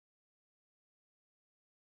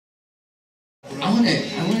I want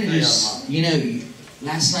to just,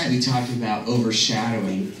 last night we talked about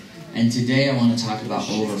overshadowing, and today I want to talk about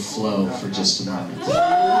overflow for just a moment.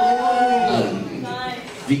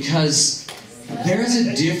 Because there is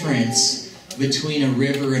a difference between a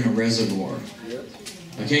river and a reservoir.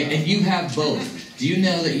 Okay, and you have both. Do you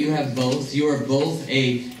know that you have both? You are both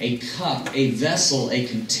a cup, a vessel, a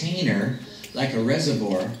container, like a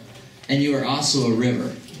reservoir, and you are also a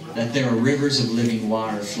river. That there are rivers of living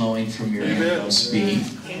water flowing from your innermost being.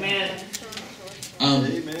 Amen.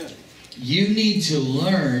 You need to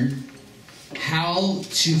learn how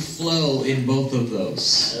to flow in both of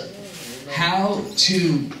those.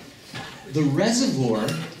 The reservoir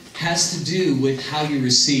has to do with how you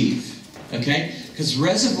receive. Okay? Because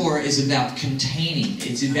reservoir is about containing.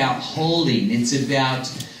 It's about holding. It's about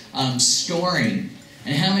storing.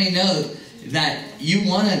 And how many know that you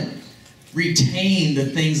want to retain the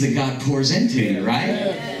things that God pours into you, right?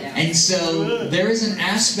 And so there is an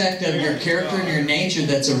aspect of your character and your nature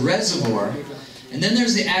that's a reservoir. And then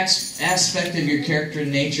there's the aspect of your character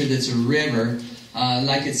and nature that's a river.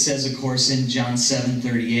 Like it says, of course, in John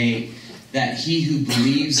 7:38, that he who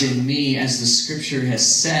believes in me, as the scripture has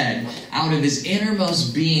said, out of his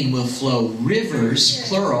innermost being will flow rivers,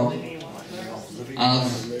 plural,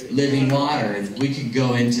 of living water. We could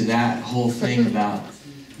go into that whole thing about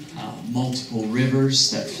multiple rivers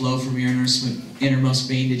that flow from your innermost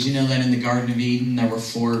being. Did you know that in the Garden of Eden there were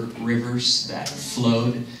 4 rivers that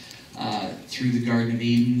flowed through the Garden of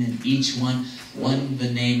Eden? And each one, the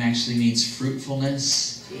name actually means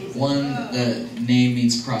fruitfulness. One, the name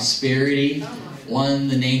means prosperity. One,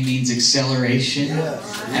 the name means acceleration.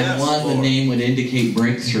 And one, the name would indicate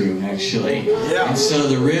breakthrough, actually. And so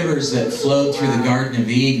the rivers that flowed through the Garden of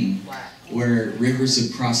Eden were rivers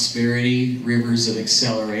of prosperity, rivers of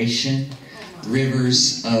acceleration,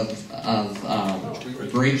 rivers of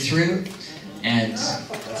breakthrough, and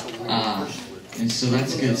so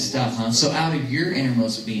that's good stuff, huh? So out of your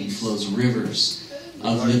innermost being flows rivers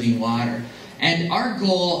of living water. And our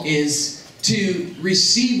goal is to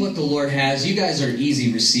receive what the Lord has. You guys are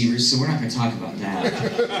easy receivers, so we're not going to talk about that.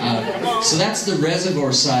 So that's the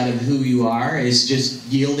reservoir side of who you are, is just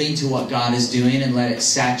yielding to what God is doing and let it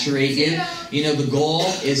saturate you. You know, the goal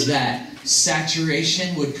is that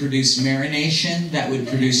saturation would produce marination, that would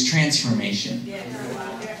produce transformation.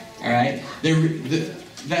 All right?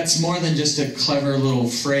 That's more than just a clever little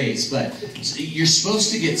phrase, but you're supposed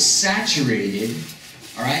to get saturated.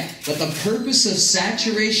 All right? But the purpose of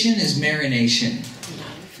saturation is marination.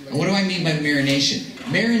 And what do I mean by marination?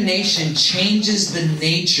 Marination changes the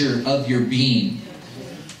nature of your being.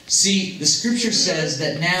 See, the scripture says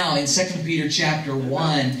that now in 2 Peter chapter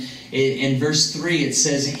 1, in verse 3, it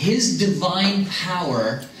says, His divine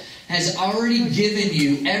power has already given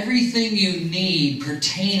you everything you need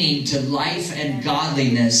pertaining to life and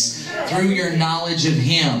godliness through your knowledge of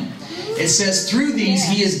Him. It says, through these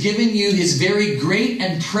He has given you His very great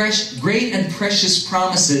and precious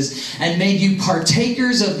promises and made you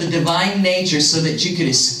partakers of the divine nature so that you could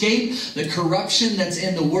escape the corruption that's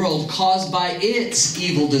in the world caused by its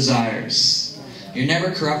evil desires. You're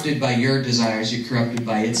never corrupted by your desires, you're corrupted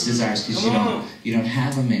by its desires because you don't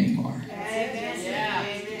have them anymore.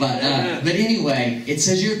 But anyway, it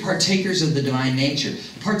says you're partakers of the divine nature.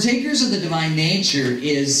 Partakers of the divine nature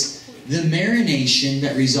is the marination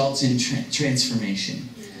that results in transformation.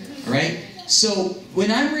 All right? So when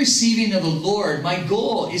I'm receiving of the Lord, my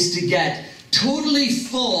goal is to get totally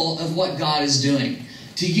full of what God is doing.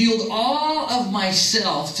 To yield all of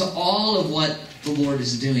myself to all of what the Lord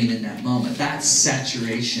is doing in that moment. That's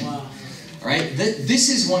saturation. All right? This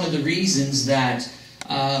is one of the reasons that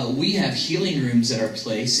we have healing rooms at our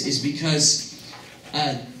place, is because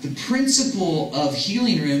the principle of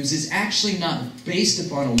healing rooms is actually not based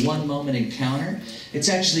upon a one-moment encounter. It's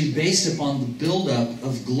actually based upon the buildup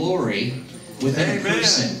of glory within a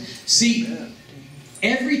person. See,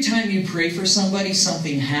 every time you pray for somebody,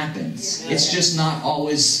 something happens. It's just not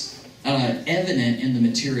always evident in the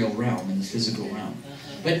material realm, in the physical realm.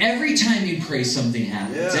 But every time you pray, something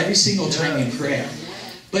happens. Every single time you pray.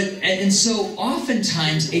 And so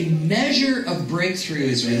oftentimes a measure of breakthrough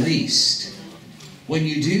is released when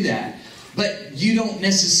you do that. But you don't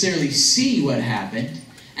necessarily see what happened.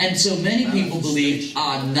 And so many people believe,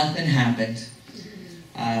 nothing happened.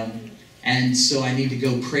 And so I need to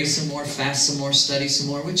go pray some more, fast some more, study some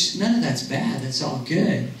more, which none of that's bad. That's all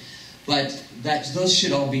good. But those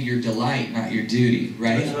should all be your delight, not your duty,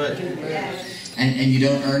 right? That's right. And you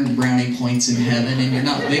don't earn brownie points in heaven, and you're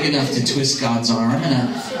not big enough to twist God's arm.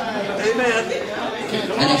 And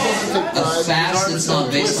a fast that's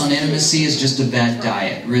not based on intimacy is just a bad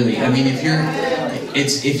diet, really. I mean, if you're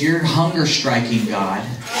it's if you're hunger striking God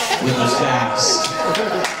with a fast,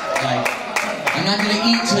 like, I'm not going to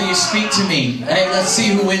eat till you speak to me. Hey, let's see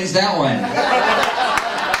who wins that one.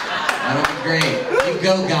 That'll be great. You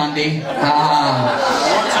go, Gandhi.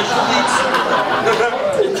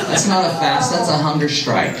 That's not a fast, that's a hunger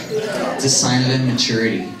strike. It's a sign of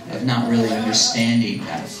immaturity, of not really understanding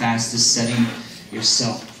that a fast is setting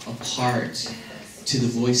yourself apart to the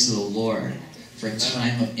voice of the Lord for a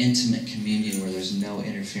time of intimate communion where there's no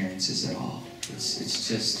interferences at all.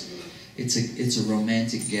 It's a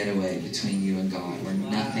romantic getaway between you and God where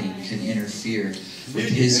nothing can interfere with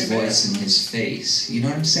His voice and His face. You know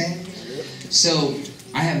what I'm saying? So,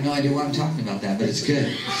 I have no idea why I'm talking about that, but it's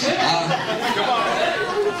good.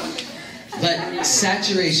 But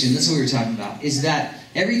saturation, that's what we were talking about, is that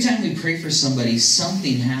every time we pray for somebody,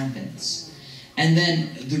 something happens. And then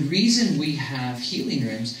the reason we have healing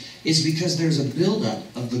rooms is because there's a buildup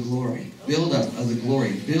of the glory. Buildup of the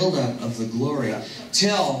glory. Buildup of the glory.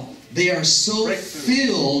 Till they are so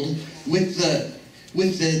filled with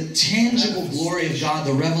the tangible glory of God,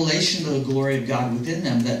 the revelation of the glory of God within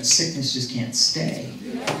them, that sickness just can't stay.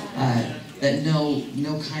 That no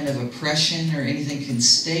kind of oppression or anything can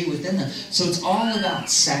stay within them. So it's all about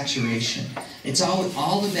saturation. It's all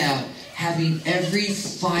about having every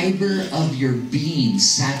fiber of your being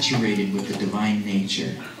saturated with the divine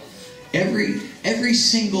nature. Every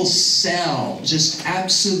single cell just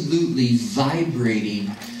absolutely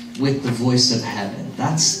vibrating with the voice of heaven.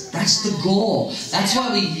 That's the goal. That's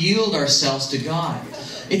why we yield ourselves to God.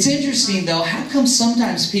 It's interesting though, how come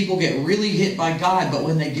sometimes people get really hit by God, but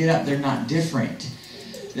when they get up they're not different?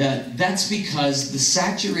 That's because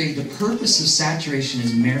the purpose of saturation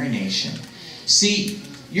is marination. See,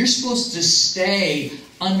 you're supposed to stay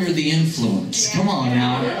under the influence. Come on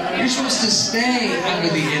now. You're supposed to stay under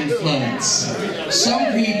the influence.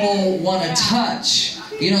 Some people want to touch.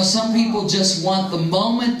 You know, some people just want the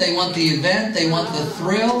moment, they want the event, they want the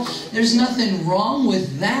thrill. There's nothing wrong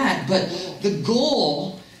with that, but the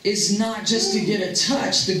goal is not just to get a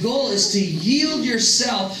touch. The goal is to yield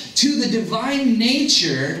yourself to the divine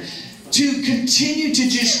nature to continue to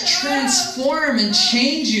just transform and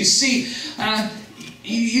change you. See,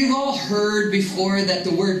 you've all heard before that the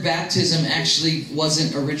word baptism actually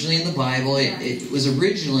wasn't originally in the Bible. It was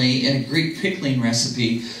originally in a Greek pickling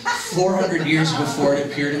recipe 400 years before it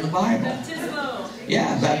appeared in the Bible.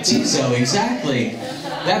 Yeah, baptizo, exactly.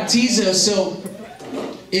 Baptizo, so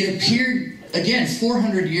it appeared, again,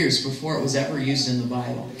 400 years before it was ever used in the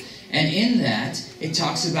Bible. And in that, it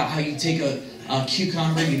talks about how you take a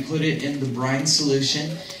cucumber, you put it in the brine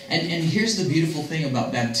solution. And here's the beautiful thing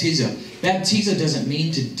about baptizo. Baptizo doesn't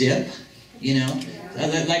mean to dip, you know.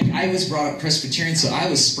 Like, I was brought up Presbyterian, so I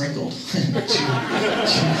was sprinkled. You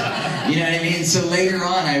know what I mean? So later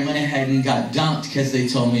on, I went ahead and got dunked because they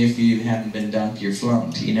told me if you haven't been dunked, you're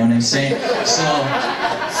flunked. You know what I'm saying? So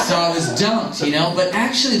I was dunked, you know. But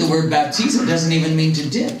actually, the word baptizo doesn't even mean to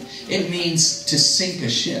dip. It means to sink a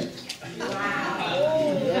ship.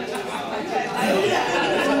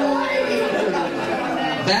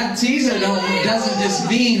 Baptizo doesn't just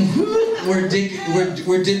mean we're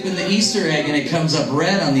dipping the Easter egg and it comes up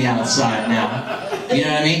red on the outside now. You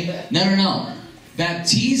know what I mean? No.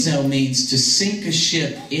 Baptizo means to sink a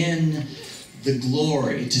ship in the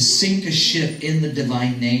glory, to sink a ship in the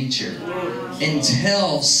divine nature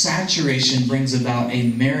until saturation brings about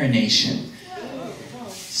a marination.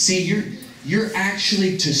 See, you're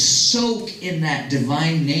actually to soak in that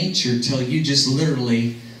divine nature till you just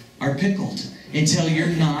literally are pickled. Until you're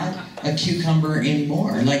not a cucumber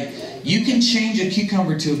anymore. Like, you can change a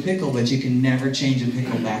cucumber to a pickle, but you can never change a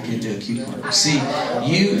pickle back into a cucumber. See,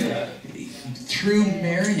 through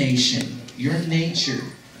marination, your nature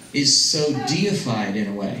is so deified in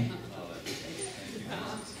a way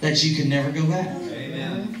that you can never go back.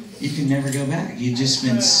 You can never go back. You've just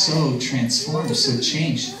been so transformed, so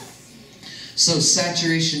changed. So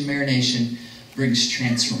saturation, marination brings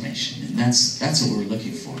transformation. And that's what we're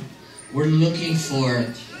looking for. We're looking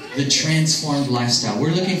for the transformed lifestyle.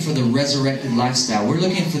 We're looking for the resurrected lifestyle. We're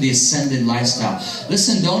looking for the ascended lifestyle.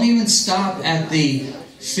 Listen, don't even stop at the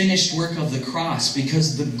finished work of the cross,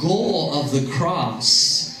 because the goal of the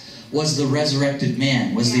cross was the resurrected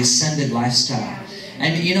man, was the ascended lifestyle.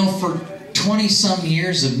 And you know, for 20-some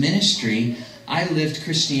years of ministry, I lived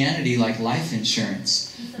Christianity like life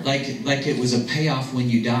insurance. Like it was a payoff when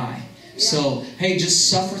you die. So, hey, just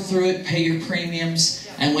suffer through it, pay your premiums,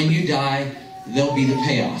 and when you die, there'll be the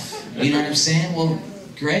payoff. You know what I'm saying? Well,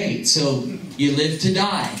 great. So, you live to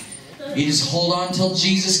die. You just hold on till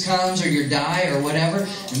Jesus comes, or you die, or whatever.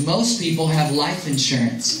 And most people have life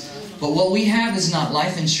insurance. But what we have is not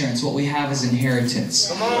life insurance. What we have is inheritance.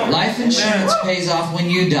 Life insurance pays off when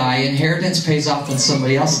you die. Inheritance pays off when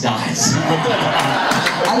somebody else dies.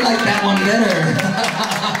 I like that one better.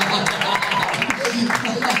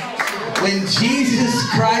 When Jesus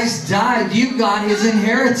Christ died, you got His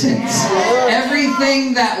inheritance.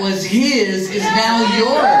 Everything that was His is now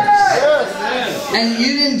yours. And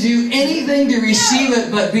you didn't do anything to receive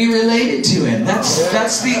it but be related to Him.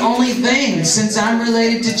 That's the only thing. Since I'm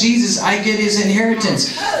related to Jesus, I get His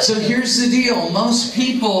inheritance. So here's the deal. Most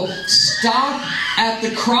people stop at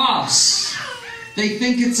the cross. They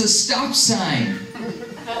think it's a stop sign.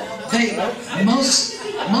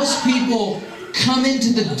 Most people come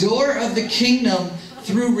into the door of the kingdom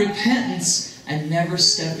through repentance and never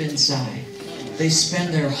step inside. They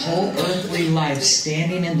spend their whole earthly life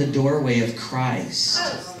standing in the doorway of Christ,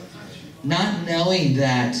 not knowing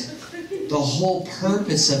that the whole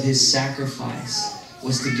purpose of His sacrifice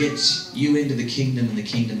was to get you into the kingdom and the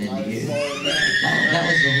kingdom into you. That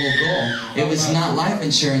was the whole goal. It was not life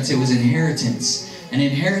insurance, it was inheritance. And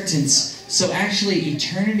inheritance, so actually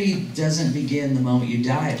eternity doesn't begin the moment you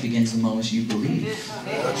die, it begins the moment you believe.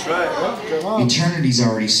 That's right. Eternity's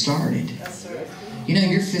already started. You know,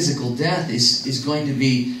 your physical death is going to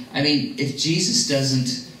be, I mean, if Jesus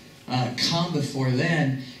doesn't come before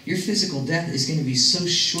then, your physical death is going to be so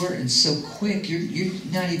short and so quick, you're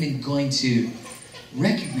not even going to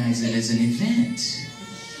recognize it as an event.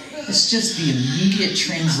 It's just the immediate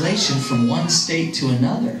translation from one state to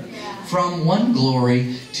another, from one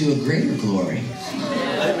glory to a greater glory.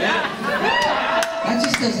 That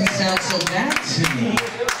just doesn't sound so bad to me.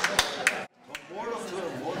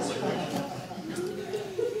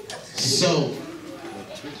 So,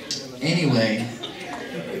 anyway,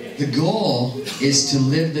 the goal is to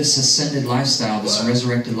live this ascended lifestyle, this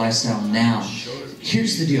resurrected lifestyle now.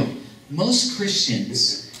 Here's the deal. Most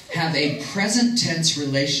Christians have a present tense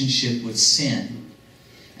relationship with sin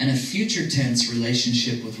and a future tense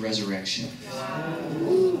relationship with resurrection.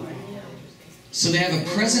 So they have a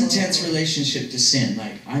present tense relationship to sin.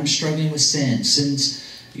 Like, I'm struggling with sin. Sin's,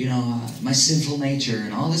 my sinful nature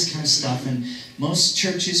and all this kind of stuff. And most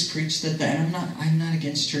churches preach that. And I'm not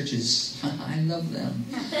against churches. I love them.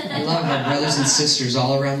 I love our brothers and sisters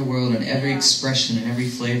all around the world in every expression and every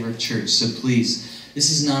flavor of church. So please, this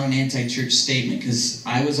is not an anti-church statement, because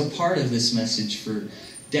I was a part of this message for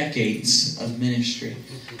decades of ministry.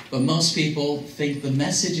 But most people think the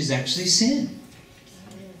message is actually sin.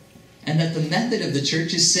 And that the method of the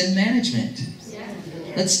church is sin management.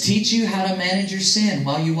 Let's teach you how to manage your sin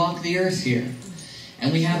while you walk the earth here.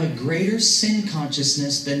 And we have a greater sin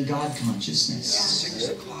consciousness than God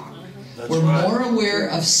consciousness. We're more aware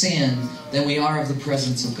of sin than we are of the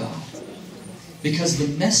presence of God. Because the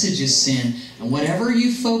message is sin, and whatever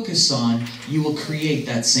you focus on, you will create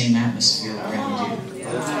that same atmosphere around you.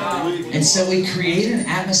 And so we create an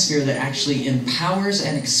atmosphere that actually empowers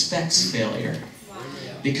and expects failure.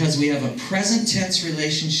 Because we have a present tense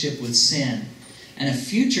relationship with sin and a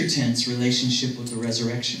future tense relationship with the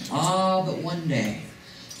resurrection. But one day,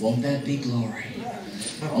 won't that be glory?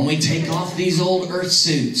 When we take off these old earth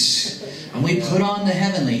suits and we put on the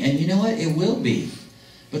heavenly. And you know what? It will be.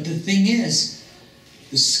 But the thing is,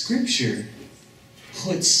 the Scripture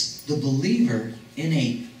puts the believer in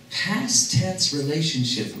a past tense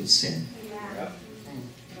relationship with sin.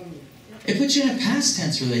 It puts you in a past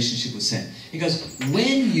tense relationship with sin. It goes,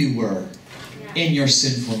 when you were in your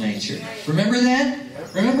sinful nature. Remember that?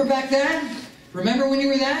 Remember back then? Remember when you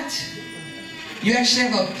were that? You actually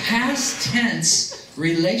have a past tense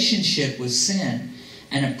relationship with sin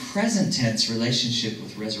and a present tense relationship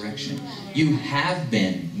with resurrection. You have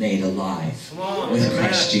been made alive with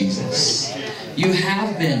Christ Jesus. You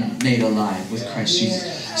have been made alive with Christ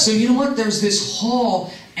Jesus. So you know what? There's this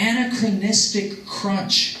whole anachronistic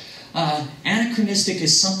crunch. Anachronistic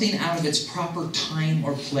is something out of its proper time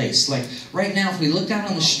or place. Like right now, if we looked out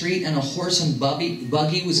on the street and a horse and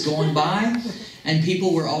buggy was going by, and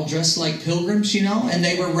people were all dressed like pilgrims, and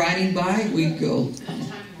they were riding by, we'd go,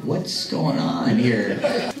 what's going on here?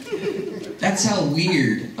 That's how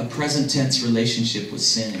weird a present tense relationship with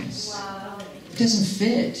sin is. It doesn't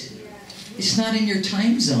fit. It's not in your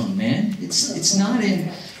time zone, man. It's not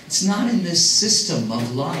in this system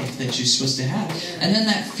of life that you're supposed to have. And then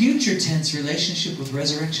that future tense relationship with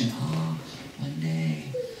resurrection. One day.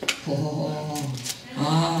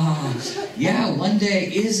 Yeah, one day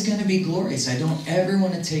is going to be glorious. I don't ever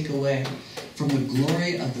want to take away from the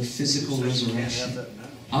glory of the physical resurrection.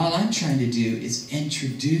 All I'm trying to do is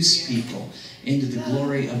introduce people into the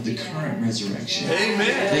glory of the current resurrection. Amen.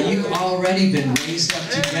 That you've already been raised up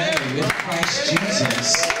together with Christ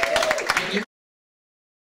Jesus.